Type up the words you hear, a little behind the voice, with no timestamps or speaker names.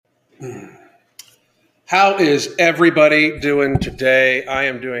How is everybody doing today? I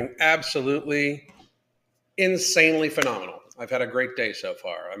am doing absolutely insanely phenomenal. I've had a great day so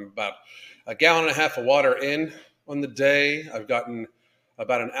far. I'm about a gallon and a half of water in on the day. I've gotten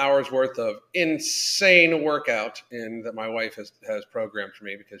about an hour's worth of insane workout in that my wife has programmed for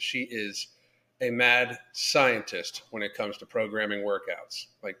me because she is a mad scientist when it comes to programming workouts.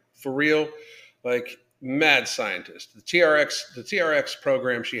 Like for real, like mad scientist. The TRX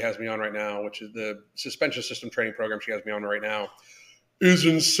program she has me on right now, which is the suspension system training program she has me on right now, is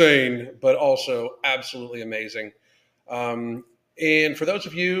insane, but also absolutely amazing. And for those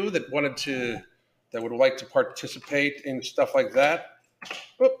of you that would like to participate in stuff like that,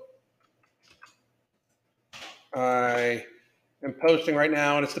 whoop, I am posting right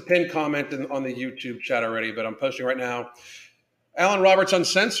now, and it's the pinned comment on the YouTube chat already, but I'm posting right now. Alan Roberts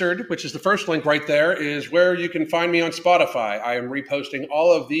Uncensored, which is the first link right there, is where you can find me on Spotify. I am reposting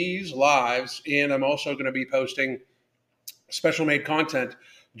all of these lives, and I'm also going to be posting special made content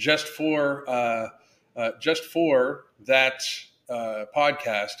just for that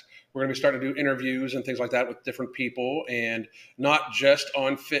podcast. We're going to be starting to do interviews and things like that with different people, and not just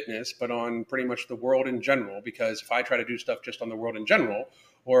on fitness, but on pretty much the world in general. Because if I try to do stuff just on the world in general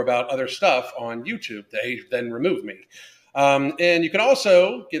or about other stuff on YouTube, they then remove me. And you can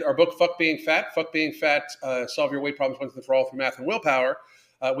also get our book, Fuck Being Fat, Solve Your Weight Problems Once and For All Through Math and Willpower.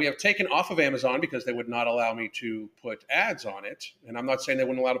 We have taken off of Amazon because they would not allow me to put ads on it. And I'm not saying they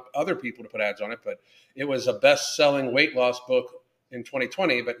wouldn't allow other people to put ads on it, but it was a best-selling weight loss book in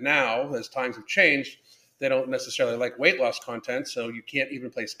 2020. But now, as times have changed, they don't necessarily like weight loss content, so you can't even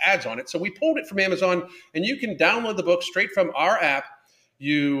place ads on it. So we pulled it from Amazon, and you can download the book straight from our app.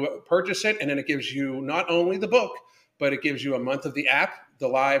 You purchase it, and then it gives you not only the book, but it gives you a month of the app, the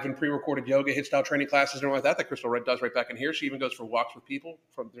live and pre-recorded yoga, HIIT style training classes, and all like that Crystal Red does right back in here. She even goes for walks with people.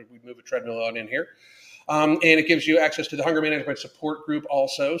 We move a treadmill on in here. And it gives you access to the hunger management support group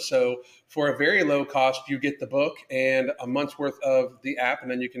also. So for a very low cost, you get the book and a month's worth of the app,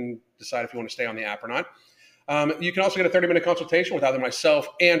 and then you can decide if you want to stay on the app or not. You can also get a 30-minute consultation with either myself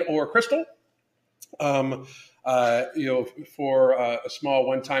and or Crystal. For a small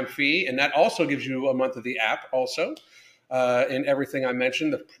one-time fee, and that also gives you a month of the app also. And everything I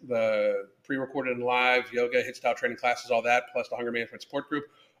mentioned, the pre-recorded and live yoga, HIIT style training classes, all that, plus the hunger management support group.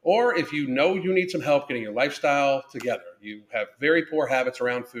 Or if you know you need some help getting your lifestyle together, you have very poor habits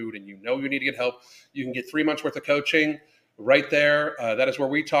around food and you know you need to get help, you can get 3 months worth of coaching right there. That is where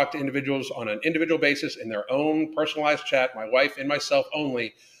we talk to individuals on an individual basis in their own personalized chat, my wife and myself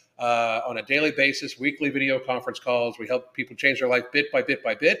only, on a daily basis, weekly video conference calls. We help people change their life bit by bit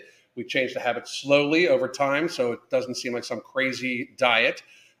by bit. We change the habits slowly over time, so it doesn't seem like some crazy diet.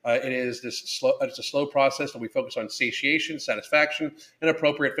 It's a slow process that we focus on satiation, satisfaction, and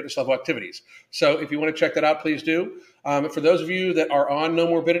appropriate fitness level activities. So if you want to check that out, please do. For those of you that are on No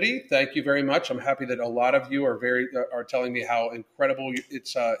Morbidity, thank you very much. I'm happy that a lot of you are telling me how incredible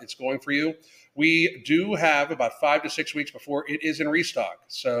it's going for you. We do have about 5 to 6 weeks before it is in restock.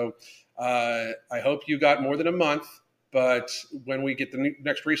 So I hope you got more than a month, but when we get the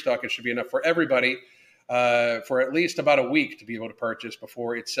next restock, it should be enough for everybody for at least about a week to be able to purchase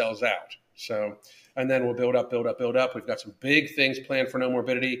before it sells out. So, and then we'll build up. We've got some big things planned for No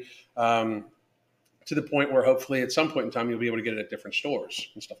Morbidity, to the point where hopefully at some point in time you'll be able to get it at different stores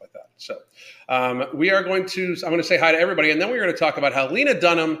and stuff like that. So I'm going to say hi to everybody, and then we're going to talk about how Lena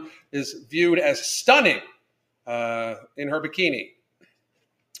Dunham is viewed as stunning in her bikini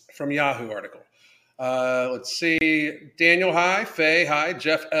from Yahoo article. Let's see. Daniel, hi. Faye, hi.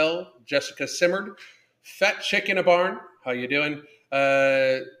 Jeff L. Jessica Simmered. Fat Chick in a Barn. How you doing?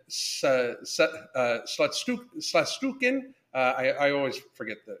 Slastukin. I always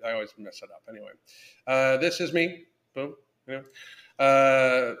forget that. I always mess it up. Anyway, this is me. Boom.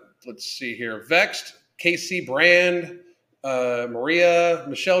 Let's see here. Vexed. Casey Brand. Maria.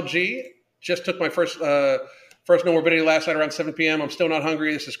 Michelle G. Just took my first No Morbidity last night around 7 p.m. I'm still not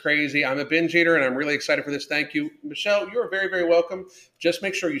hungry. This is crazy. I'm a binge eater, and I'm really excited for this. Thank you. Michelle, you're very, very welcome. Just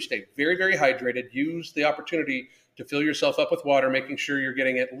make sure you stay very, very hydrated. Use the opportunity to fill yourself up with water, making sure you're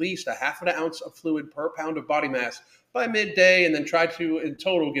getting at least a half an ounce of fluid per pound of body mass by midday, and then try to, in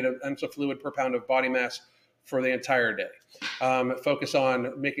total, get an ounce of fluid per pound of body mass for the entire day. Focus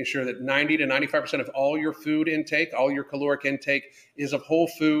on making sure that 90 to 95% of all your food intake, all your caloric intake, is of whole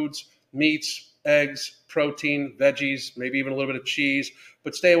foods, meats, eggs, protein, veggies, maybe even a little bit of cheese,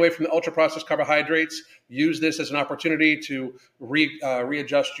 but stay away from the ultra-processed carbohydrates. Use this as an opportunity to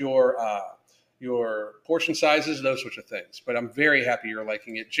readjust your portion sizes, those sorts of things. But I'm very happy you're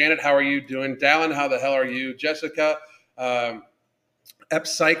liking it. Janet, how are you doing? Dallin, how the hell are you? Jessica, Ep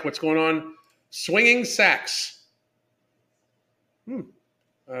Psych, what's going on? Swinging Sax.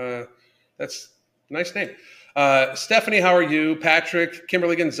 That's a nice name. Stephanie, how are you? Patrick,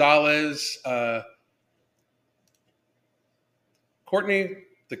 Kimberly Gonzalez, Courtney,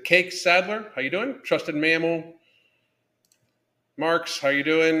 the Cake Sadler, how you doing? Trusted Mammal. Marks, how you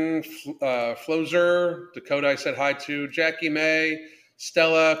doing? Flozer, Dakota, I said hi to. Jackie May,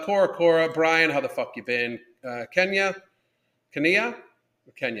 Stella, Cora, Brian, how the fuck you been? Kenya,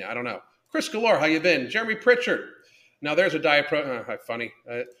 I don't know. Chris Galore, how you been? Jeremy Pritchard. Now there's a diet pro. Funny.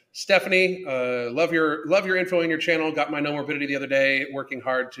 Stephanie, love your info in your channel. Got my no morbidity the other day. Working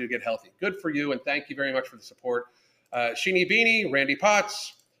hard to get healthy. Good for you, and thank you very much for the support. Sheeny Beanie, Randy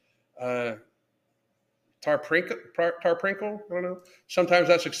Potts, Tarprinkle, I don't know. Sometimes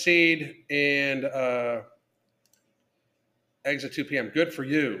I succeed, and eggs at 2 p.m. Good for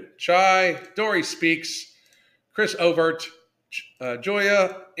you. Chai, Dory Speaks, Chris Overt,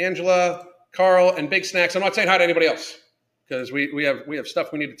 Joya, Angela, Carl, and Big Snacks. I'm not saying hi to anybody else because we have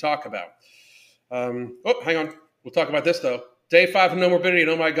stuff we need to talk about. Hang on. We'll talk about this though. Day 5 of no morbidity,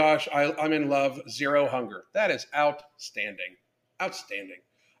 and oh my gosh, I'm in love. Zero hunger. That is outstanding. Outstanding.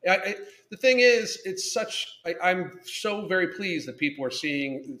 The thing is, I'm so very pleased that people are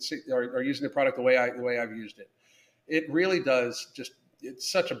using the product the way I've used it. It really does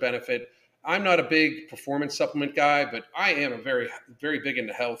it's such a benefit. I'm not a big performance supplement guy, but I am a very, very big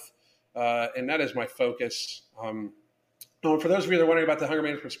into health, and that is my focus. For those of you that are wondering about the Hunger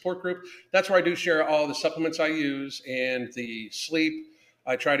Management Support Group, that's where I do share all the supplements I use and the sleep.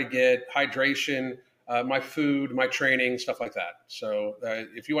 I try to get hydration, my food, my training, stuff like that. So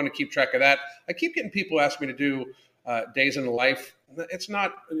if you want to keep track of that, I keep getting people ask me to do days in the life. It's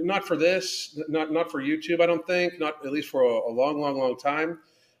not for this, not for YouTube, I don't think, not at least for a long time.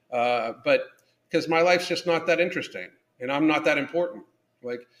 But because my life's just not that interesting and I'm not that important.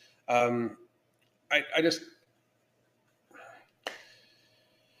 Like, I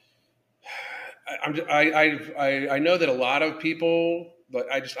know that a lot of people, but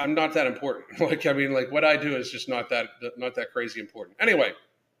I'm not that important. What I do is just not that crazy important. Anyway,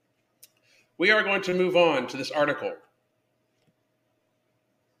 we are going to move on to this article.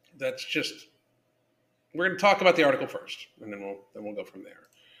 We're going to talk about the article first, and then we'll go from there.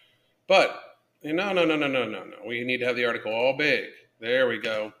 But no. We need to have the article all big. There we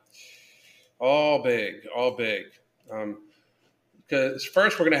go. All big. Because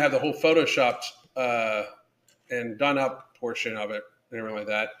first we're going to have the whole photoshopped and done up portion of it and everything like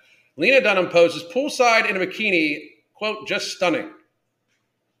that. Lena Dunham poses poolside in a bikini, quote, just stunning.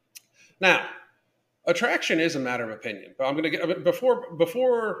 Now, attraction is a matter of opinion, but I'm going to get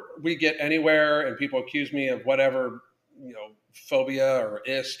before we get anywhere and people accuse me of whatever, phobia or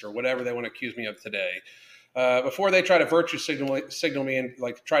ist or whatever they want to accuse me of today. Before they try to virtue signal me and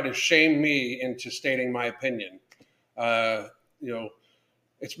try to shame me into stating my opinion,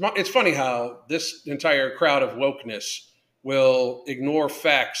 it's funny how this entire crowd of wokeness will ignore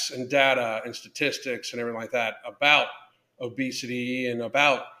facts and data and statistics and everything like that about obesity and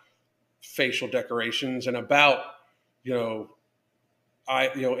about facial decorations and about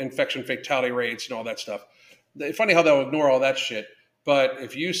infection fatality rates and all that stuff. It's funny how they'll ignore all that shit. But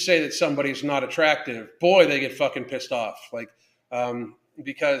if you say that somebody's not attractive, boy, they get fucking pissed off.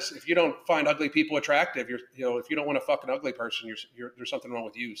 Because if you don't find ugly people attractive, if you don't want a fucking ugly person, there's something wrong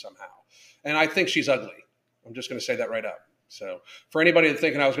with you somehow. And I think she's ugly. I'm just going to say that right up. So for anybody that's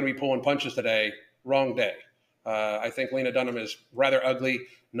thinking I was going to be pulling punches today, wrong day. I think Lena Dunham is rather ugly,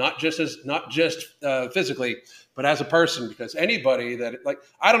 not just physically, but as a person. Because anybody that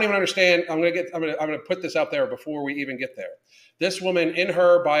I don't even understand. I'm going to put this out there before we even get there. This woman in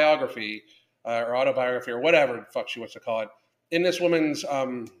her biography or autobiography or whatever the fuck she wants to call it, in this woman's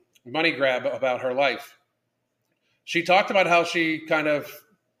money grab about her life, she talked about how she kind of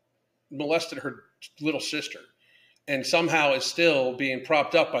molested her little sister and somehow is still being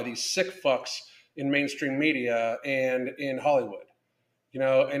propped up by these sick fucks in mainstream media and in Hollywood.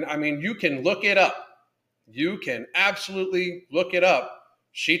 And I mean, you can look it up. You can absolutely look it up.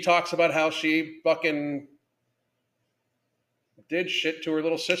 She talks about how she fucking did shit to her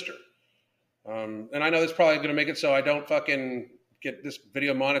little sister. And I know that's probably going to make it so I don't fucking get this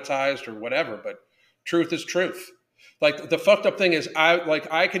video monetized or whatever, but truth is truth. The fucked up thing is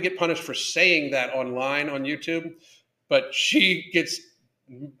I could get punished for saying that online on YouTube, but she gets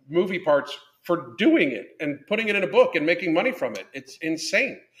movie parts for doing it and putting it in a book and making money from it. It's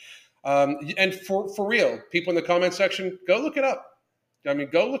insane. And for real, people in the comment section, go look it up.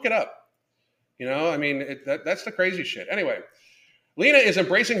 Go look it up. That's the crazy shit. Anyway, Lena is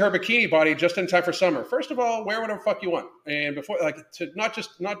embracing her bikini body just in time for summer. First of all, wear whatever fuck you want, and before, like, to not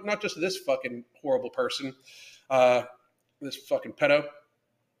just this fucking horrible person, uh, this fucking pedo,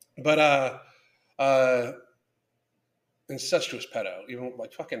 but uh, incestuous pedo, even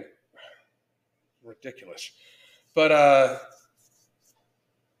like fucking ridiculous. But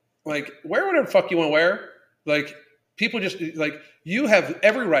like, wear whatever the fuck you want to wear. Like, people just, like, you have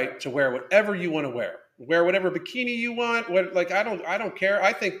every right to wear whatever you want to wear. Wear whatever bikini you want. Like, I don't care.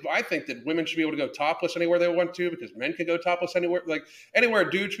 I think that women should be able to go topless anywhere they want to, because men can go topless anywhere. Like, anywhere a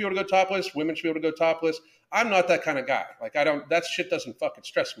dude should be able to go topless, women should be able to go topless. I'm not that kind of guy. Like, that shit doesn't fucking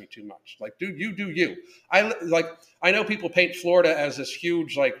stress me too much. Like, dude, you do you. I know people paint Florida as this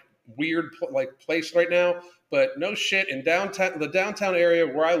huge, like, weird, like, place right now. But no shit, in the downtown area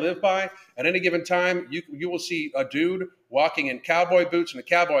where I live by, at any given time, you will see a dude walking in cowboy boots and a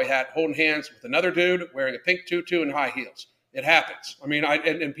cowboy hat, holding hands with another dude wearing a pink tutu and high heels. It happens. I mean,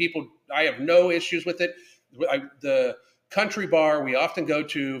 and people, I have no issues with it. The country bar we often go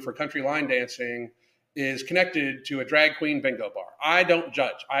to for country line dancing is connected to a drag queen bingo bar. I don't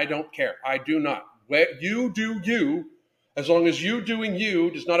judge. I don't care. I do not. You do you. As long as you doing you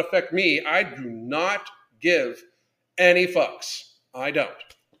does not affect me, I do not give any fucks. I don't.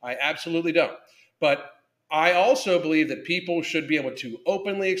 I absolutely don't. But I also believe that people should be able to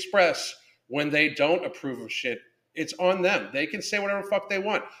openly express when they don't approve of shit. It's on them. They can say whatever the fuck they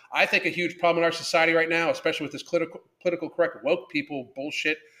want. I think a huge problem in our society right now, especially with this political correct woke people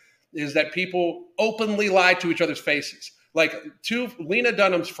bullshit, is that people openly lie to each other's faces. Like, to Lena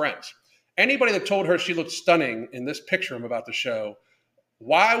Dunham's friends. Anybody that told her she looked stunning in this picture I'm about to show,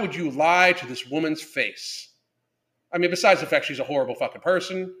 why would you lie to this woman's face? I mean, besides the fact she's a horrible fucking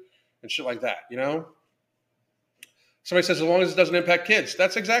person and shit like that, you know? Somebody says, as long as it doesn't impact kids.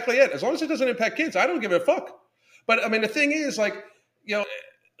 That's exactly it. As long as it doesn't impact kids, I don't give a fuck. But, I mean, the thing is, like, you know,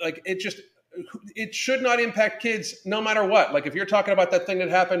 like, it should not impact kids no matter what. Like, if you're talking about that thing that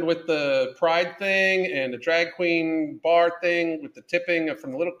happened with the pride thing and the drag queen bar thing with the tipping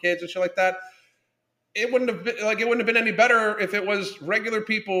from the little kids and shit like that, it wouldn't have been any better if it was regular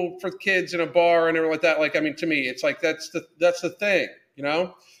people for kids in a bar and everything like that. Like, I mean, to me, it's like, that's the thing, you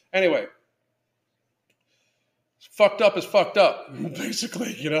know? Anyway, fucked up is fucked up,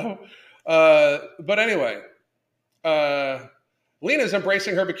 basically, you know? But anyway, Lena's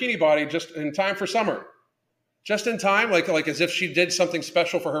embracing her bikini body just in time for summer. Just in time, like as if she did something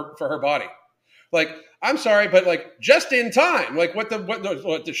special for her body. Like, I'm sorry, but, like, just in time. Like, what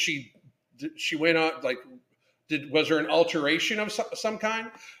did she went on, like, was there an alteration of some kind?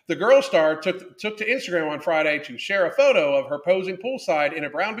 The girl star took to Instagram on Friday to share a photo of her posing poolside in a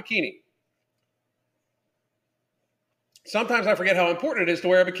brown bikini. Sometimes I forget how important it is to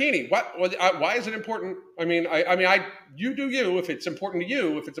wear a bikini. Why is it important? I mean, you do you. If it's important to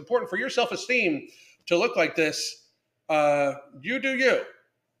you, if it's important for your self-esteem to look like this, you do you.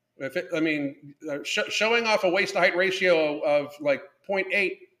 Showing off a waist to height ratio of like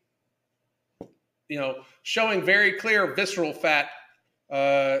 0.8, you know, showing very clear visceral fat,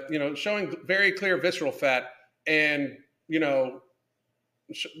 and, you know,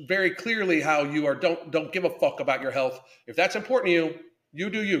 very clearly how you are don't give a fuck about your health. If that's important to you, you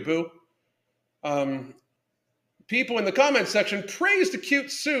do you, boo. People in the comments section praise the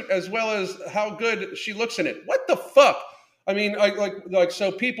cute suit as well as how good she looks in it. What the fuck? I mean,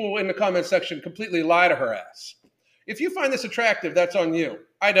 so people in the comments section completely lie to her ass. If you find this attractive, that's on you.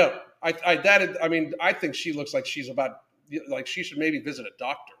 I don't. I think she looks like she's about, like, she should maybe visit a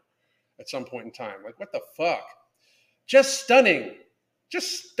doctor at some point in time. Like, what the fuck? Just stunning.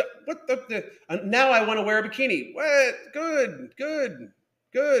 Now I want to wear a bikini. What? Good.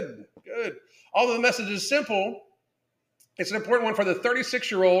 Although the message is simple, it's an important one for the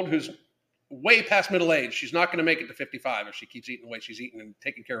 36-year-old who's way past middle age. She's not going to make it to 55 if she keeps eating the way she's eating and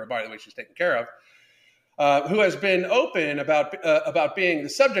taking care of her body the way she's taken care of. Who has been open about being the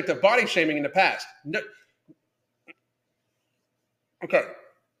subject of body shaming in the past. No, okay.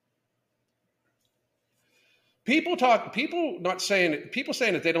 People saying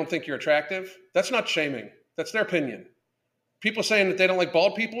that they don't think you're attractive, that's not shaming. That's their opinion. People saying that they don't like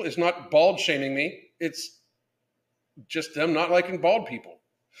bald people is not bald shaming me. It's just them not liking bald people.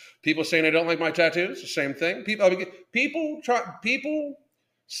 People saying they don't like my tattoos, the same thing. People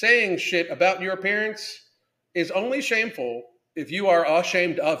saying shit about your appearance is only shameful if you are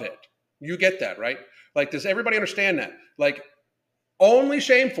ashamed of it. You get that, right? Like, does everybody understand that? Like, only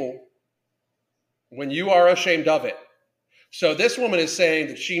shameful when you are ashamed of it. So this woman is saying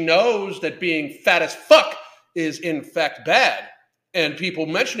that she knows that being fat as fuck is in fact bad, and people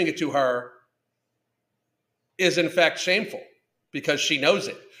mentioning it to her is in fact shameful. because she knows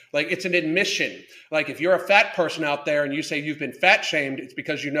it. Like, it's an admission. Like, if you're a fat person out there and you say you've been fat shamed, it's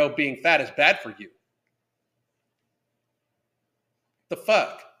because you know being fat is bad for you. The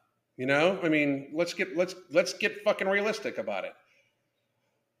fuck? You know? I mean, let's get fucking realistic about it.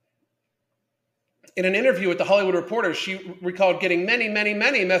 In an interview with the Hollywood Reporter, she recalled getting many, many,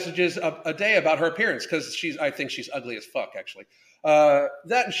 many messages a day about her appearance because I think she's ugly as fuck, actually.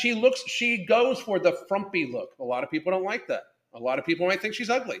 That she goes for the frumpy look. A lot of people don't like that. A lot of people might think she's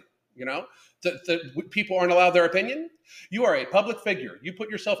ugly. You know, the people aren't allowed their opinion. You are a public figure. You put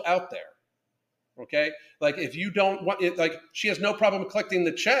yourself out there. Okay, like if you don't want it, like she has no problem collecting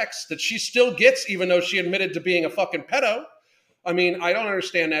the checks that she still gets, even though she admitted to being a fucking pedo. I mean, I don't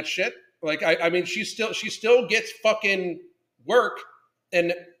understand that shit. Like, I mean, she still gets fucking work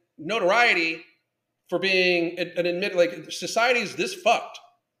and notoriety for being an admit. Like, society's this fucked,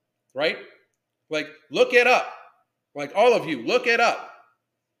 right? Like, look it up. Like, all of you, look it up.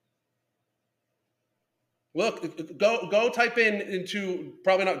 Look, go type into,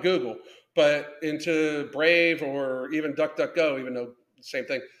 probably not Google, but into Brave or even DuckDuckGo, even though the same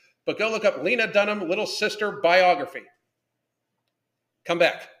thing. But go look up Lena Dunham, Little Sister biography. Come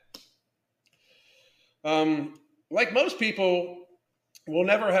back. Like most people will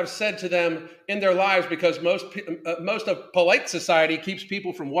never have said to them in their lives, because most of polite society keeps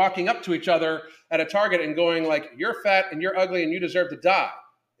people from walking up to each other at a Target and going like, you're fat and you're ugly and you deserve to die.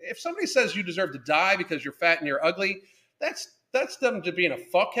 If somebody says you deserve to die because you're fat and you're ugly, that's them to being a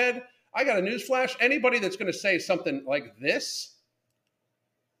fuckhead. I got a newsflash. Anybody that's going to say something like this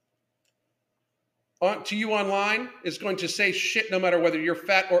to you online is going to say shit no matter whether you're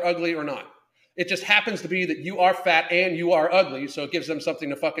fat or ugly or not. It just happens to be that you are fat and you are ugly, so it gives them something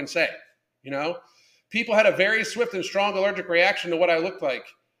to fucking say, you know? People had a very swift and strong allergic reaction to what I looked like,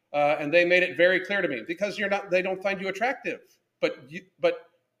 and they made it very clear to me, because they don't find you attractive. But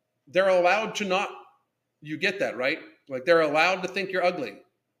they're allowed to not, you get that, right? Like, they're allowed to think you're ugly,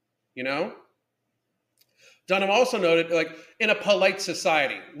 you know? Dunham also noted, like, in a polite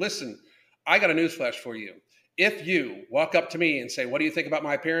society, listen, I got a newsflash for you. If you walk up to me and say, what do you think about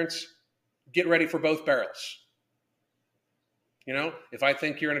my appearance? Get ready for both barrels. You know, if I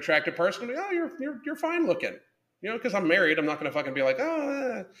think you're an attractive person, I'm like, oh, you're fine looking. You know, because I'm married, I'm not going to fucking be like,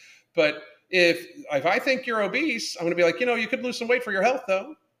 oh. But if I think you're obese, I'm going to be like, you know, you could lose some weight for your health,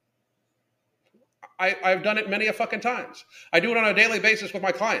 though. I've done it many a fucking times. I do it on a daily basis with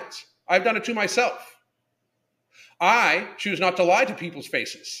my clients. I've done it to myself. I choose not to lie to people's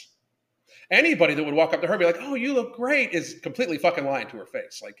faces. Anybody that would walk up to her and be like, oh, you look great, is completely fucking lying to her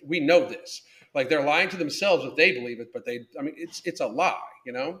face. Like, we know this. Like, they're lying to themselves if they believe it, but it's a lie,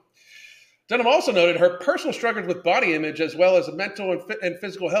 you know? Dunham also noted her personal struggles with body image as well as mental and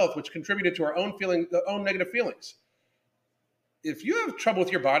physical health, which contributed to her own negative feelings. If you have trouble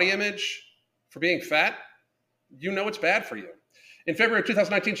with your body image for being fat, you know it's bad for you. In February of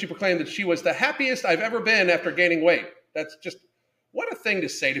 2019, she proclaimed that she was the happiest I've ever been after gaining weight. That's just, what a thing to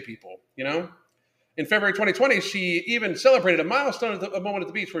say to people, you know? In February 2020, she even celebrated a milestone a moment at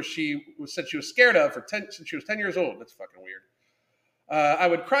the beach where she said she was scared of since she was 10 years old. That's fucking weird. I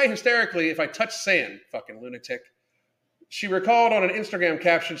would cry hysterically if I touched sand, fucking lunatic. She recalled on an Instagram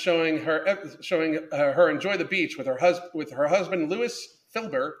caption showing her enjoy the beach with her husband, Louis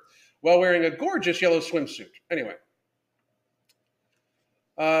Filber, while wearing a gorgeous yellow swimsuit. Anyway.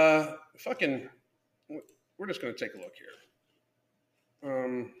 We're just going to take a look here.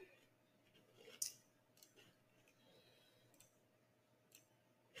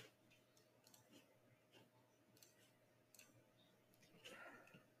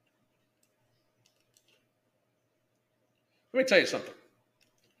 Let me tell you something.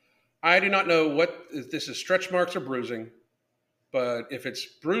 I do not know if this is stretch marks or bruising, but if it's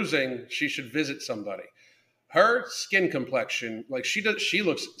bruising, she should visit somebody. Her skin complexion, like she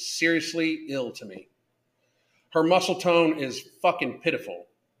looks seriously ill to me. Her muscle tone is fucking pitiful.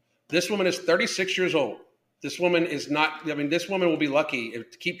 This woman is 36 years old. This woman is not, I mean, this woman will be lucky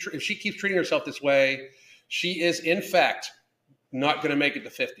if she keeps treating herself this way. She is, in fact, not going to make it to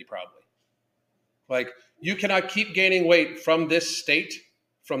 50 probably. Like, you cannot keep gaining weight from this state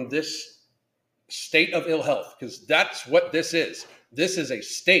of ill health, because that's what this is. This is a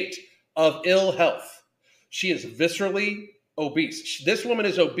state of ill health. She is viscerally obese. This woman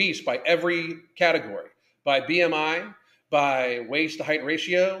is obese by every category, by BMI, by waist to height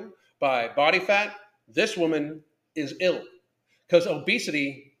ratio, by body fat. This woman is ill, because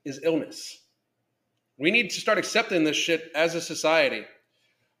obesity is illness. We need to start accepting this shit as a society.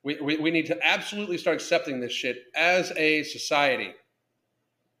 We need to absolutely start accepting this shit as a society.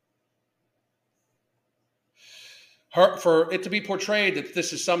 For it to be portrayed that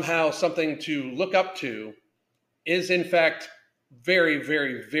this is somehow something to look up to is in fact very,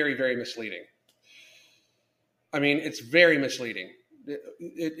 very, very, very misleading. I mean, it's very misleading.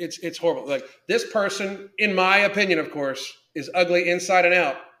 It's horrible. Like, this person, in my opinion, of course, is ugly inside and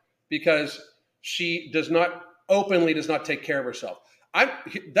out because she does not take care of herself.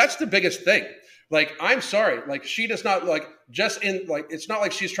 That's the biggest thing. Like, I'm sorry. Like, she does not, like, it's not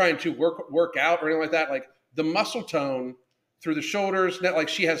like she's trying to work out or anything like that. Like, the muscle tone through the shoulders, like,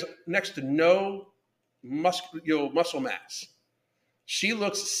 she has next to no muscle mass. She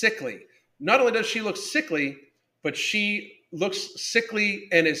looks sickly. Not only does she look sickly, but she looks sickly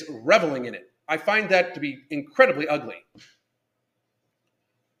and is reveling in it. I find that to be incredibly ugly.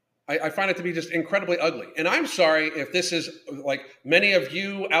 I find it to be just incredibly ugly. And I'm sorry if this is, like, many of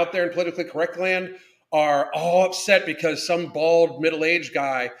you out there in politically correct land are all upset because some bald middle-aged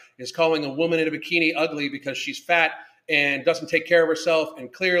guy is calling a woman in a bikini ugly because she's fat and doesn't take care of herself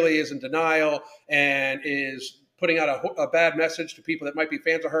and clearly is in denial and is putting out a bad message to people that might be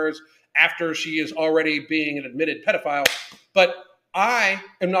fans of hers after she is already being an admitted pedophile. But I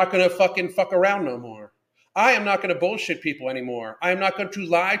am not going to fuck around no more. I am not going to bullshit people anymore. I am not going to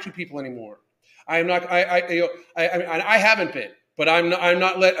lie to people anymore. I am not. I haven't been, but I'm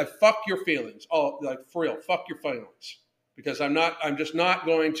not. Fuck your feelings. Oh, like, for real. Fuck your feelings, because I'm just not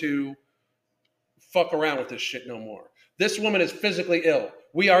going to fuck around with this shit no more. This woman is physically ill.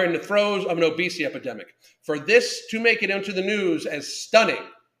 We are in the throes of an obesity epidemic. For this to make it into the news as stunning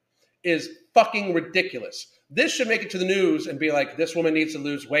is fucking ridiculous. This should make it to the news and be like, this woman needs to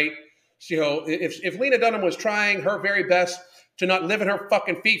lose weight. So if Lena Dunham was trying her very best to not live in her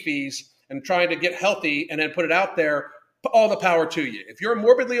fucking fifis and trying to get healthy and then put it out there, all the power to you. If you're a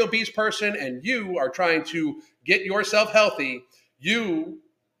morbidly obese person and you are trying to get yourself healthy, you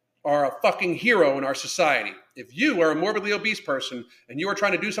are a fucking hero in our society. If you are a morbidly obese person and you are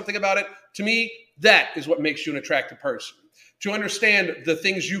trying to do something about it, to me, that is what makes you an attractive person. To understand the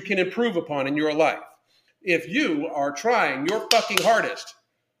things you can improve upon in your life. If you are trying your fucking hardest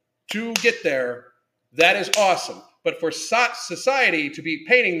to get there, that is awesome. But for society to be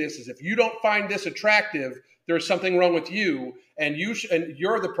painting this as if you don't find this attractive, there's something wrong with you, and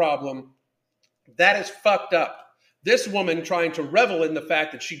you're the problem, that is fucked up. This woman trying to revel in the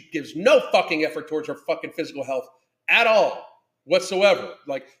fact that she gives no fucking effort towards her fucking physical health at all whatsoever.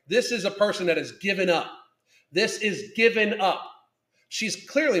 Like, this is a person that has given up. This is given up. She's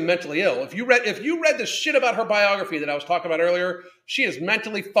clearly mentally ill. If you read the shit about her biography that I was talking about earlier, she is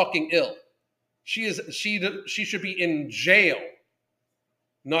mentally fucking ill. She should be in jail,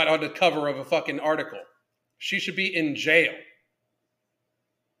 not on the cover of a fucking article. She should be in jail.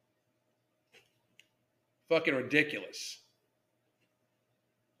 Fucking ridiculous.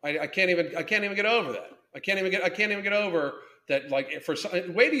 I can't even get over that. I can't even get over that. Like,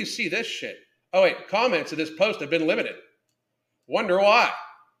 wait till you see this shit. Oh wait, comments to this post have been limited. Wonder why.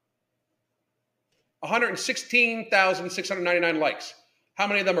 116,699 likes. How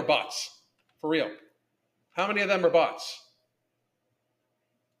many of them are bots? For real. How many of them are bots?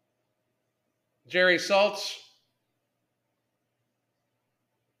 Jerry Saltz.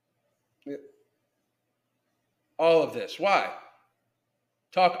 All of this. Why?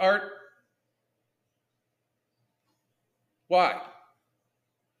 Talk art. Why?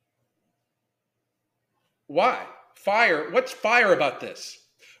 Why? Fire. What's fire about this?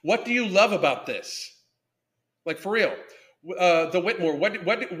 What do you love about this? Like, for real. The Whitmore.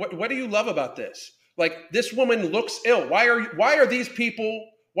 What do you love about this? Like, this woman looks ill. Why are these people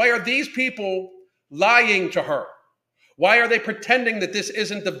lying to her? Why are they pretending that this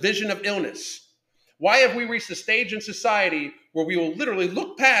isn't the vision of illness? Why have we reached a stage in society where we will literally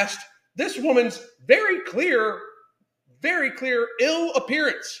look past this woman's very clear ill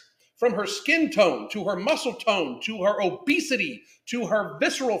appearance, from her skin tone to her muscle tone to her obesity to her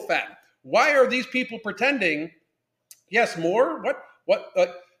visceral fat? Why are these people pretending? Yes, more. What?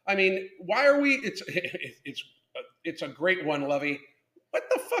 I mean, why are we? It's a great one, Lovey. What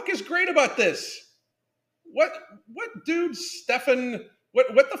the fuck is great about this? What, dude, Stefan?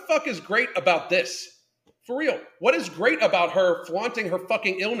 What the fuck is great about this? For real. What is great about her flaunting her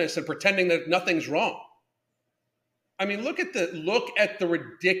fucking illness and pretending that nothing's wrong? I mean, look at the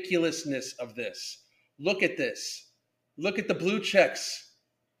ridiculousness of this. Look at this. Look at the blue checks.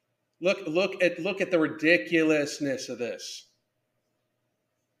 Look at the ridiculousness of this.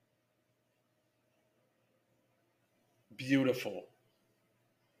 Beautiful.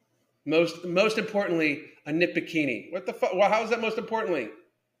 Most importantly, a knit bikini. What the fuck? Well, how is that most importantly?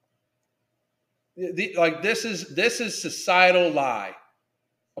 This is societal lie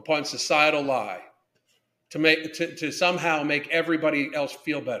upon societal lie. to somehow make everybody else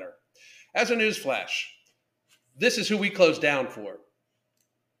feel better. As a newsflash, this is who we close down for.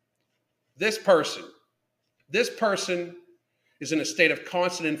 This person is in a state of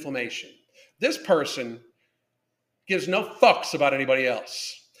constant inflammation. This person gives no fucks about anybody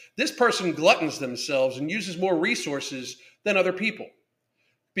else. This person gluttons themselves and uses more resources than other people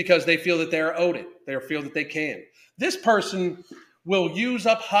because they feel that they are owed it. They feel that they can. This person will use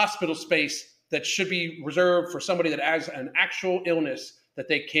up hospital space that should be reserved for somebody that has an actual illness that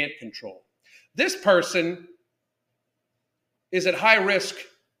they can't control. This person is at high risk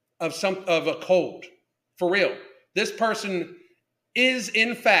of a cold. For real. This person is,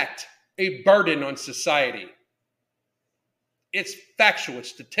 in fact, a burden on society. It's factual, it's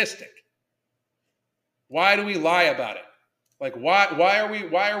statistic. Why do we lie about it? Like, why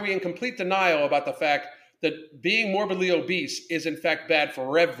are we in complete denial about the fact that being morbidly obese is, in fact, bad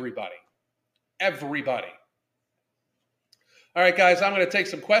for everybody? Everybody. All right, guys, I'm going to take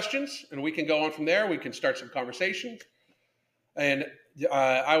some questions, and we can go on from there. We can start some conversation. And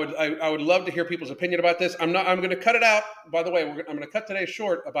I would love to hear people's opinion about this. I'm going to cut it out. By the way, I'm going to cut today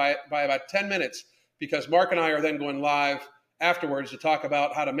short by about 10 minutes because Mark and I are then going live afterwards to talk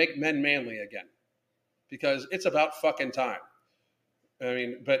about how to make men manly again, because it's about fucking time. I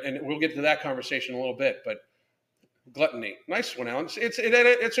mean, and we'll get to that conversation in a little bit. But gluttony, nice one, Alan. It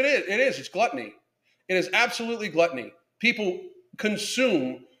is. It's gluttony. It is absolutely gluttony. People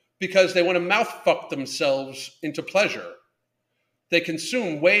consume because they want to mouth fuck themselves into pleasure. They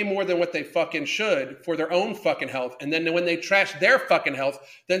consume way more than what they fucking should for their own fucking health. And then when they trash their fucking health,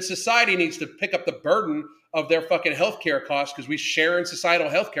 then society needs to pick up the burden of their fucking healthcare costs because we share in societal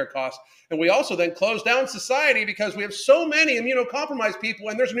healthcare costs. And we also then close down society because we have so many immunocompromised people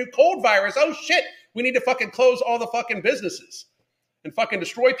and there's a new cold virus. Oh shit, we need to fucking close all the fucking businesses and fucking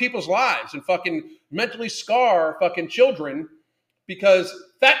destroy people's lives and fucking mentally scar fucking children because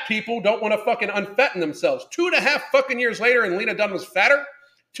fat people don't want to fucking unfatten themselves. 2.5 fucking years later and Lena Dunham was fatter.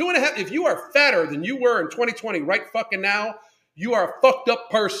 2.5, if you are fatter than you were in 2020 right fucking now, you are a fucked up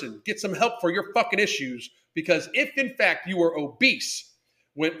person. Get some help for your fucking issues, because if in fact you were obese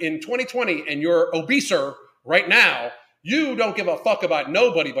when in 2020 and you're obeser right now, you don't give a fuck about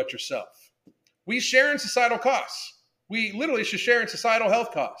nobody but yourself. We share in societal costs. We literally should share in societal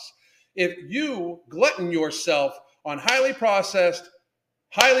health costs. If you glutton yourself on highly processed,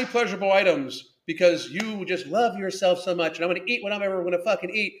 highly pleasurable items because you just love yourself so much and I'm going to eat what I'm ever going to fucking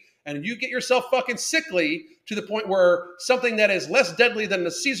eat, and you get yourself fucking sickly to the point where something that is less deadly than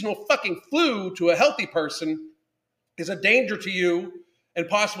the seasonal fucking flu to a healthy person is a danger to you, and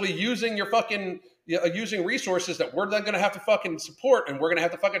possibly using your fucking, using resources that we're then going to have to fucking support and we're going to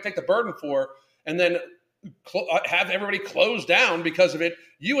have to fucking take the burden for, and then have everybody close down because of it,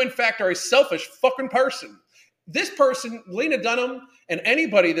 you in fact are a selfish fucking person. This person, Lena Dunham, and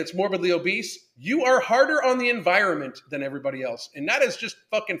anybody that's morbidly obese, you are harder on the environment than everybody else. And that is just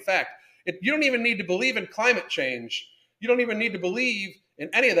fucking fact. You don't even need to believe in climate change. You don't even need to believe in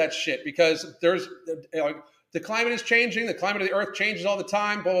any of that shit, because the climate is changing. The climate of the earth changes all the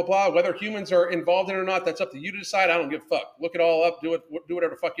time, blah, blah, blah. Whether humans are involved in it or not, that's up to you to decide. I don't give a fuck. Look it all up. Do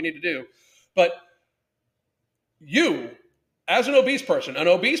whatever the fuck you need to do. But you, as an obese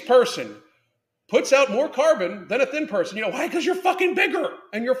person puts out more carbon than a thin person. You know why? Because you're fucking bigger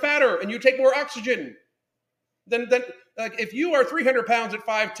and you're fatter and you take more oxygen. Then like if you are 300 pounds at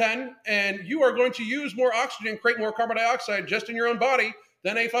 5'10", and you are going to use more oxygen, create more carbon dioxide just in your own body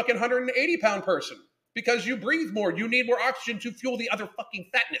than a fucking 180-pound person, because you breathe more. You need more oxygen to fuel the other fucking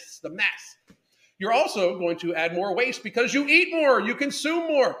fatness, the mass. You're also going to add more waste because you eat more, you consume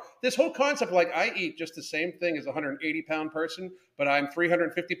more. This whole concept, like I eat just the same thing as a 180-pound person, but I'm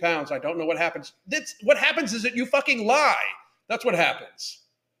 350 pounds. I don't know what happens. What happens is that you fucking lie. That's what happens.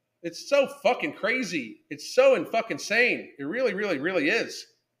 It's so fucking crazy. It's so fucking insane. It really, really, really is.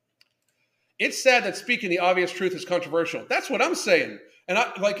 It's sad that speaking the obvious truth is controversial. That's what I'm saying. And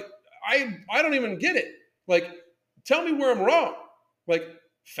I don't even get it. Like, tell me where I'm wrong. Like,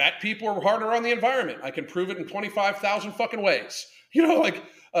 fat people are harder on the environment. I can prove it in 25,000 fucking ways.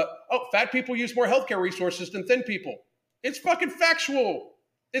 Fat people use more healthcare resources than thin people. It's fucking factual.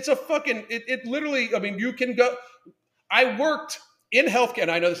 It's a fucking, it literally, I mean, you can go, I worked in healthcare,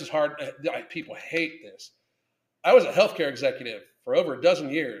 and I know this is hard. People hate this. I was a healthcare executive for over a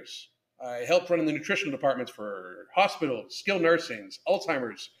dozen years. I helped run in the nutritional departments for hospitals, skilled nursings,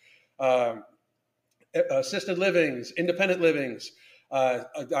 Alzheimer's, assisted livings, independent livings. I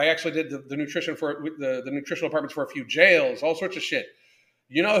actually did the nutrition for the nutritional departments for a few jails, all sorts of shit.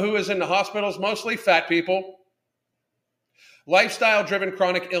 You know who is in the hospitals? Mostly fat people. Lifestyle-driven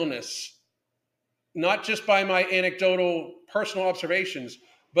chronic illness. not just by my anecdotal personal observations,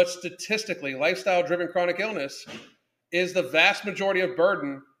 but statistically, lifestyle-driven chronic illness is the vast majority of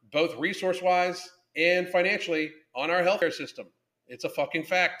burden, both resource-wise and financially, on our healthcare system. It's a fucking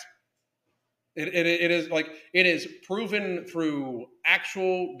fact. It is proven through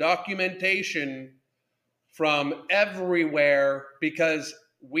actual documentation from everywhere because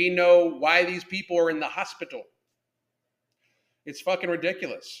we know why these people are in the hospital. It's fucking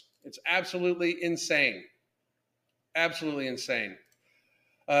ridiculous. It's absolutely insane. Absolutely insane.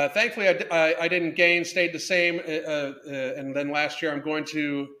 Thankfully, I didn't gain, stayed the same. And then last year, I'm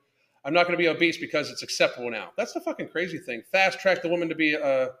not going to be obese because it's acceptable now. That's the fucking crazy thing. Fast track the woman to be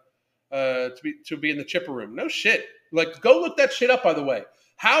in the chipper room. No shit. Like, go look that shit up. By the way,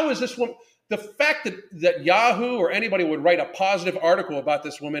 how is this woman? The fact that Yahoo or anybody would write a positive article about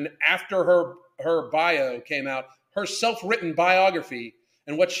this woman after her bio came out, her self-written biography,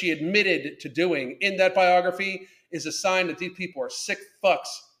 and what she admitted to doing in that biography is a sign that these people are sick fucks,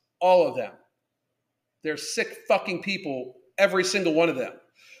 all of them. They're sick fucking people, every single one of them.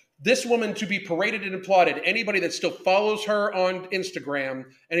 This woman to be paraded and applauded, anybody that still follows her on Instagram,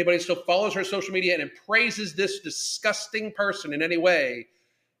 anybody that still follows her social media and praises this disgusting person in any way,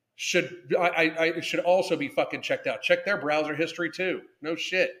 should also be fucking checked out. Check their browser history too. No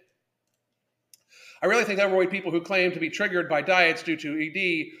shit. I really think overweight people who claim to be triggered by diets due to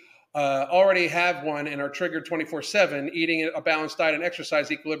ED already have one and are triggered 24/7. Eating a balanced diet and exercise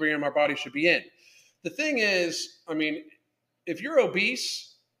equilibrium our body should be in. The thing is, I mean, if you're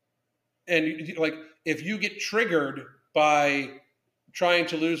obese and if you get triggered by trying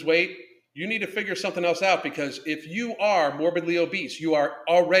to lose weight, you need to figure something else out, because if you are morbidly obese, you are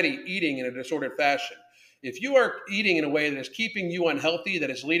already eating in a disordered fashion. If you are eating in a way that is keeping you unhealthy, that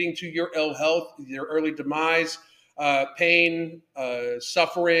is leading to your ill health, your early demise, pain,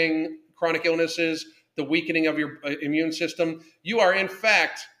 suffering, chronic illnesses, the weakening of your immune system, you are in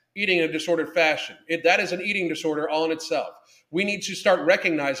fact eating in a disordered fashion. That is an eating disorder all in itself. We need to start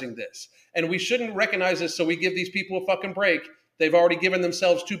recognizing this. And we shouldn't recognize this so we give these people a fucking break. They've already given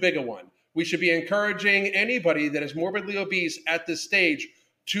themselves too big a one. We should be encouraging anybody that is morbidly obese at this stage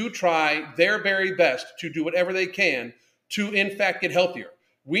to try their very best to do whatever they can to, in fact, get healthier.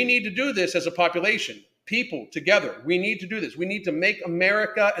 We need to do this as a population, people together. We need to do this. We need to make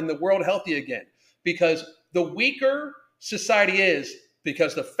America and the world healthy again, because the weaker society is,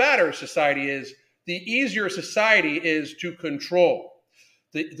 because the fatter society is, the easier society is to control.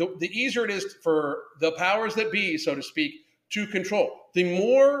 The easier it is for the powers that be, so to speak, to control. The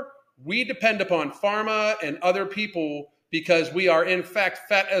more we depend upon pharma and other people because we are in fact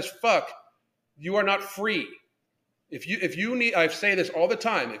fat as fuck, you are not free. If you need, I say this all the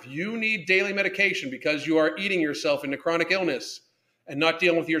time, if you need daily medication because you are eating yourself into chronic illness and not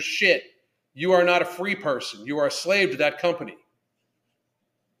dealing with your shit, you are not a free person. You are a slave to that company.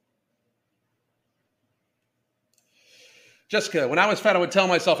 Jessica, when I was fat, I would tell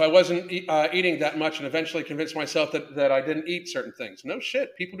myself I wasn't eating that much and eventually convince myself that I didn't eat certain things. No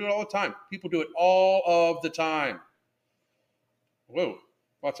shit. People do it all the time. People do it all of the time. Whoa,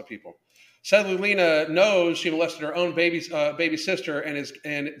 lots of people. Sadly, Lena knows she molested her own baby sister,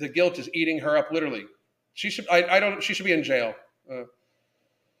 and the guilt is eating her up literally. She should be in jail.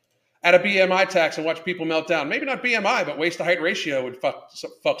 Add a BMI tax and watch people melt down. Maybe not BMI, but waist to height ratio would fuck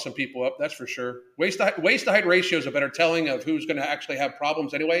some people up. That's for sure. Waist to height ratio is a better telling of who's going to actually have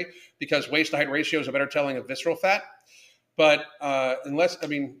problems anyway, because waist to height ratio is a better telling of visceral fat. But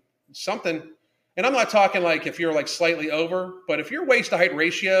something. And I'm not talking like if you're like slightly over, but if your waist to height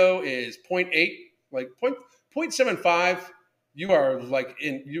ratio is 0.8, like 0.75, you are like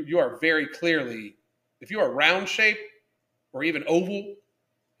you are very clearly, if you are round shape or even oval,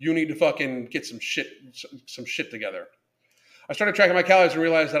 you need to fucking get some shit together. I started tracking my calories and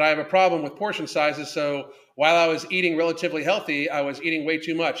realized that I have a problem with portion sizes. So while I was eating relatively healthy, I was eating way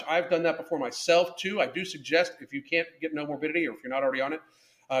too much. I've done that before myself too. I do suggest, if you can't get no morbidity or if you're not already on it,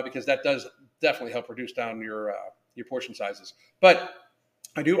 because that does definitely help reduce down your portion sizes. But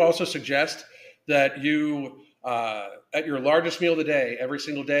I do also suggest that you, at your largest meal of the day, every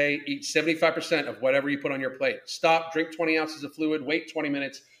single day, eat 75% of whatever you put on your plate. Stop, drink 20 ounces of fluid, wait 20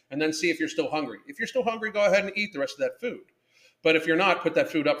 minutes, and then see if you're still hungry. If you're still hungry, go ahead and eat the rest of that food. But if you're not, put that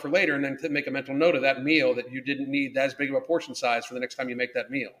food up for later and then make a mental note of that meal, that you didn't need as big of a portion size for the next time you make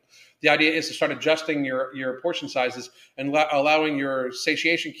that meal. The idea is to start adjusting your portion sizes and allowing your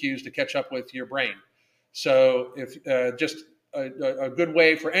satiation cues to catch up with your brain. So if just a good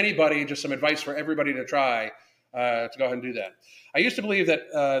way for anybody, just some advice for everybody to try, to go ahead and do that. I used to believe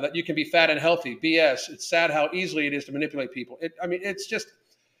that you can be fat and healthy. BS. It's sad how easily it is to manipulate people. It's just,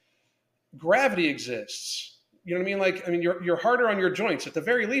 Gravity exists. You know what I mean? Like, I mean, you're harder on your joints. At the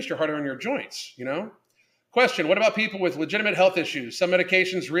very least, you're harder on your joints, you know? Question, what about people with legitimate health issues? Some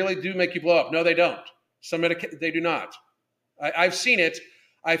medications really do make you blow up. No, they don't. They do not. I've seen it.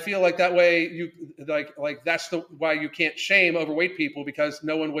 I feel like that way you like that's the why you can't shame overweight people, because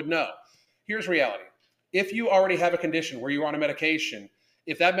no one would know. Here's reality. If you already have a condition where you're on a medication,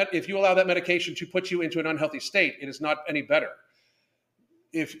 if you allow that medication to put you into an unhealthy state, it is not any better.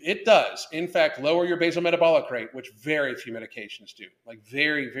 If it does, in fact, lower your basal metabolic rate, which very few medications do, like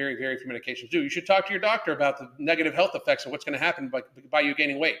very, very, very few medications do. You should talk to your doctor about the negative health effects of what's going to happen by you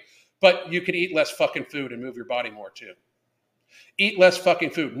gaining weight. But you can eat less fucking food and move your body more too. Eat less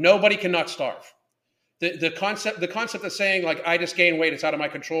fucking food. Nobody cannot starve. The concept of saying like I just gain weight, it's out of my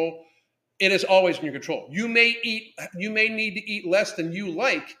control. It is always in your control. You may need to eat less than you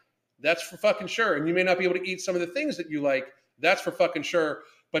like. That's for fucking sure. And you may not be able to eat some of the things that you like. That's for fucking sure.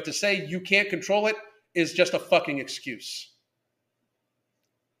 But to say you can't control it is just a fucking excuse.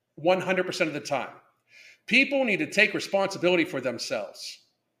 100% of the time. People need to take responsibility for themselves.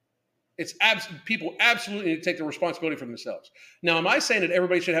 People absolutely need to take the responsibility for themselves. Now, am I saying that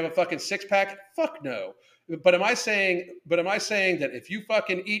everybody should have a fucking six-pack? Fuck no. But am I saying that if you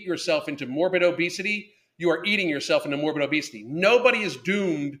fucking eat yourself into morbid obesity, you are eating yourself into morbid obesity? Nobody is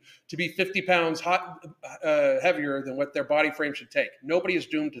doomed to be 50 pounds heavier than what their body frame should take. Nobody is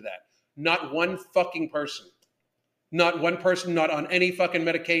doomed to that. Not one fucking person. Not one person, not on any fucking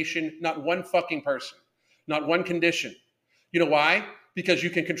medication, not one fucking person. Not one condition. You know why? Because you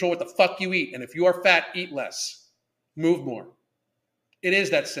can control what the fuck you eat. And if you are fat, eat less. Move more. It is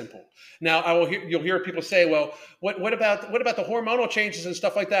that simple. Now, you'll hear people say, well, what about the hormonal changes and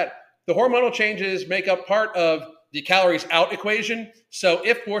stuff like that? The hormonal changes make up part of the calories out equation. So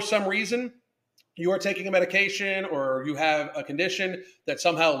if for some reason you are taking a medication or you have a condition that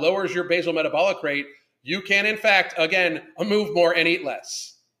somehow lowers your basal metabolic rate, you can, in fact, again, move more and eat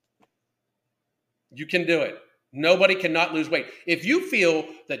less. You can do it. Nobody cannot lose weight. If you feel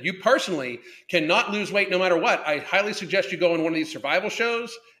that you personally cannot lose weight no matter what, I highly suggest you go on one of these survival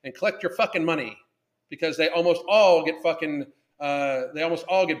shows and collect your fucking money, because they almost all get booted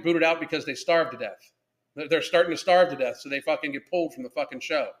out because they starve to death. They're starting to starve to death, so they fucking get pulled from the fucking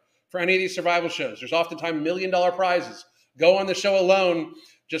show. For any of these survival shows, there's oftentimes $1 million prizes. Go on the show alone.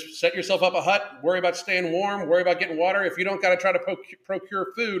 Just set yourself up a hut, worry about staying warm, worry about getting water. If you don't got to try to procure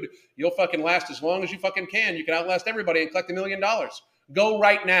food, you'll fucking last as long as you fucking can. You can outlast everybody and collect $1 million. Go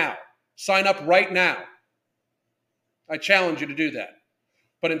right now. Sign up right now. I challenge you to do that.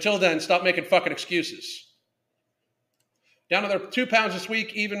 But until then, stop making fucking excuses. Down another 2 pounds this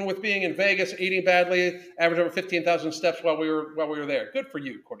week, even with being in Vegas, eating badly, averaged over 15,000 steps while we were there. Good for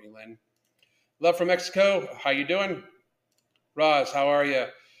you, Courtney Lynn. Love from Mexico. How you doing? Roz, how are you?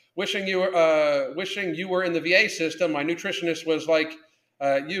 Wishing you were in the VA system. My nutritionist was like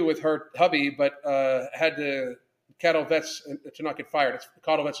you with her hubby, but had the cattle vets to not get fired. It's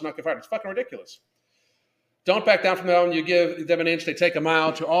fucking ridiculous. Don't back down from them. You give them an inch, they take a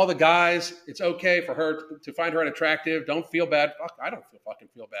mile. To all the guys, it's okay for her to find her unattractive. Don't feel bad. Fuck, I don't fucking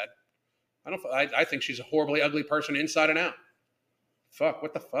feel bad. I think she's a horribly ugly person inside and out. Fuck,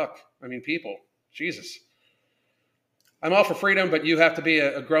 what the fuck? I mean, people, Jesus. I'm all for freedom, but you have to be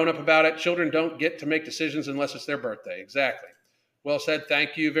a grown-up about it. Children don't get to make decisions unless it's their birthday. Exactly. Well said.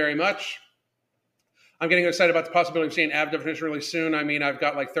 Thank you very much. I'm getting excited about the possibility of seeing ab definition really soon. I mean, I've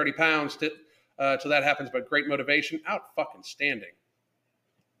got like 30 pounds till that happens, but great motivation. Out fucking standing.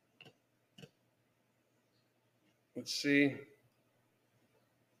 Let's see.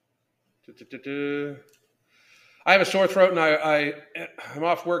 I have a sore throat and I'm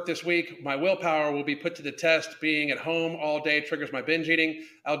off work this week. My willpower will be put to the test. Being at home all day triggers my binge eating.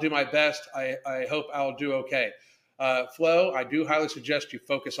 I'll do my best. I hope I'll do okay. Flo, I do highly suggest you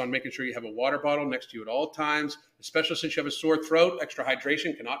focus on making sure you have a water bottle next to you at all times, especially since you have a sore throat. Extra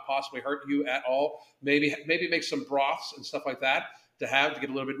hydration cannot possibly hurt you at all. Maybe make some broths and stuff like that to get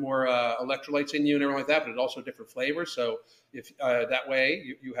a little bit more electrolytes in you and everything like that, but it's also different flavors. So if that way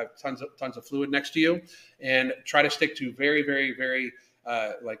you have tons of fluid next to you, and try to stick to very, very, very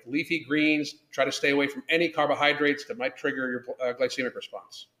like leafy greens. Try to stay away from any carbohydrates that might trigger your glycemic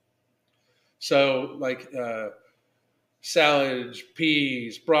response. So like salads,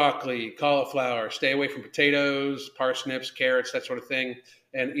 peas, broccoli, cauliflower. Stay away from potatoes, parsnips, carrots, that sort of thing,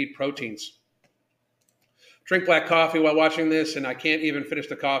 and eat proteins. Drink black coffee while watching this, and I can't even finish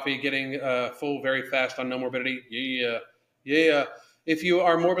the coffee. Getting full very fast on no morbidity. Yeah. If you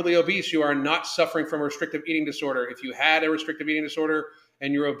are morbidly obese, you are not suffering from a restrictive eating disorder. If you had a restrictive eating disorder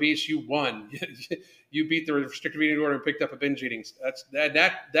and you're obese, you won. You beat the restrictive eating disorder and picked up a binge eating.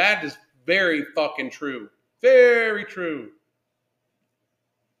 That is Very fucking true. Very true.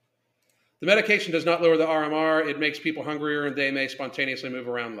 The medication does not lower the RMR. It makes people hungrier and they may spontaneously move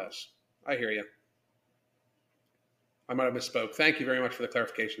around less. I hear you. I might have misspoke. Thank you very much for the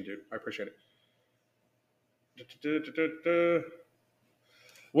clarification, dude. I appreciate it.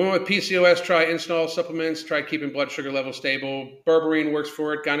 Women with PCOS, try Instol supplements, try keeping blood sugar levels stable. Berberine works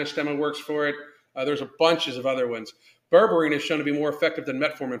for it. Gynostemma works for it. There's a bunches of other ones. Berberine is shown to be more effective than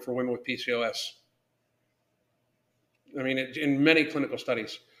metformin for women with PCOS. I mean, in many clinical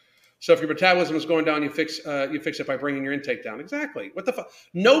studies. So if your metabolism is going down, you fix it by bringing your intake down. Exactly. What the fuck?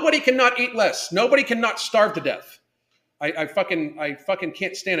 Nobody cannot eat less. Nobody cannot starve to death. I fucking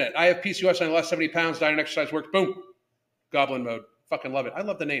can't stand it. I have PCOS and I lost 70 pounds, diet and exercise works. Boom. Goblin mode. Fucking love it. I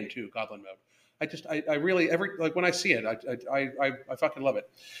love the name too, Goblin mode. I really, when I see it, I fucking love it.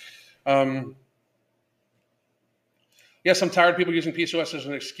 Yes, I'm tired of people using PCOS as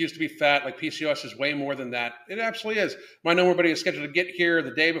an excuse to be fat. Like PCOS is way more than that. It absolutely is. My nobody is scheduled to get here the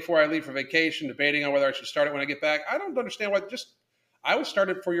day before I leave for vacation, debating on whether I should start it when I get back. I don't understand why. I would start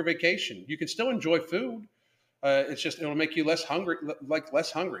it for your vacation. You can still enjoy food. It's just it'll make you less hungry.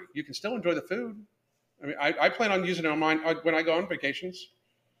 You can still enjoy the food. I mean, I plan on using it on mine when I go on vacations.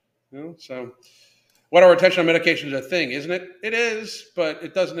 So what our attention on medication is a thing, isn't it? It is, but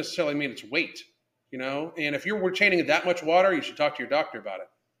it doesn't necessarily mean it's weight. And if you're retaining that much water, you should talk to your doctor about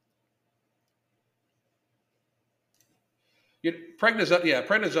it.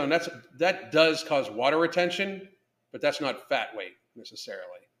 Prednisone, that does cause water retention, but that's not fat weight necessarily.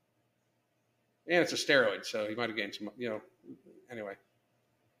 And it's a steroid, so you might have gained some, anyway.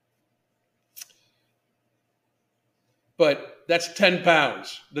 But that's 10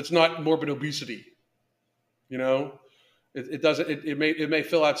 pounds. That's not morbid obesity, It doesn't. It may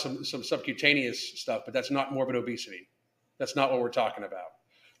fill out some subcutaneous stuff, but that's not morbid obesity. That's not what we're talking about.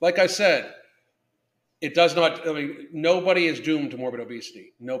 Like I said, it does not. I mean, nobody is doomed to morbid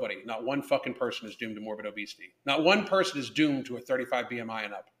obesity. Nobody. Not one fucking person is doomed to morbid obesity. Not one person is doomed to a 35 BMI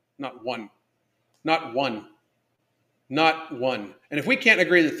and up. Not one. Not one. Not one. And if we can't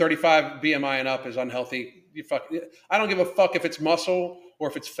agree that 35 BMI and up is unhealthy, I don't give a fuck if it's muscle or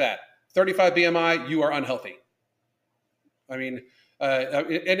if it's fat. 35 BMI, you are unhealthy. I mean,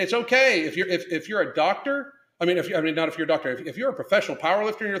 and it's okay if you're a doctor. Not if you're a doctor. If you're a professional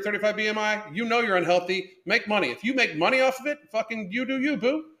powerlifter and you're 35 BMI, you're unhealthy. Make money. If you make money off of it, fucking you do you,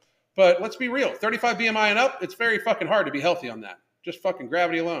 boo. But let's be real. 35 BMI and up, it's very fucking hard to be healthy on that. Just fucking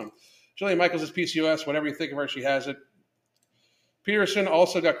gravity alone. Jillian Michaels is PCOS. Whatever you think of her, she has it. Peterson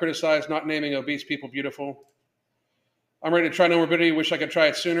also got criticized not naming obese people beautiful. I'm ready to try no morbidity. Wish I could try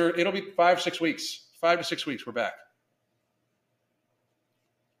it sooner. It'll be 5 to 6 weeks. 5 to 6 weeks. We're back.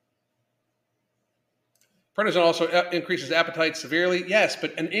 Prednisone also increases appetite severely. Yes,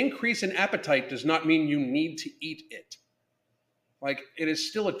 but an increase in appetite does not mean you need to eat it. Like, it is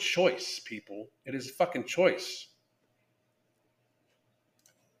still a choice, people. It is a fucking choice.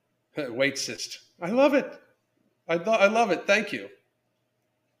 Weight cyst. I love it. I love it. Thank you.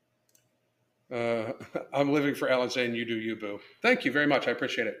 I'm living for Alizé and you do you, boo. Thank you very much. I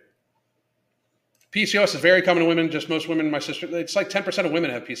appreciate it. PCOS is very common in women. Just most women, my sister, it's like 10% of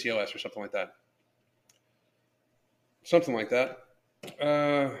women have PCOS or something like that. Something like that.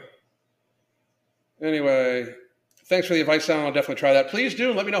 Anyway, thanks for the advice, Alan. I'll definitely try that. Please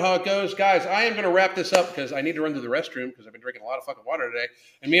do. Let me know how it goes. Guys, I am going to wrap this up because I need to run to the restroom because I've been drinking a lot of fucking water today.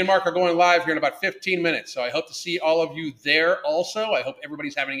 And me and Mark are going live here in about 15 minutes. So I hope to see all of you there also. I hope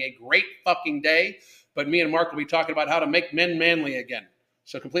everybody's having a great fucking day. But me and Mark will be talking about how to make men manly again.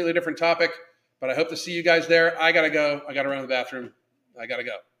 So completely different topic. But I hope to see you guys there. I got to go. I got to run to the bathroom. I got to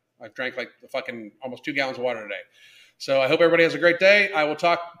go. I've drank like fucking almost 2 gallons of water today. So I hope everybody has a great day. I will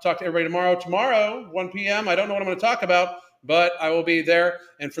talk to everybody tomorrow. Tomorrow, 1 p.m. I don't know what I'm going to talk about, but I will be there.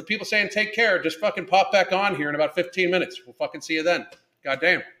 And for the people saying take care, just fucking pop back on here in about 15 minutes. We'll fucking see you then. God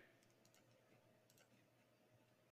damn.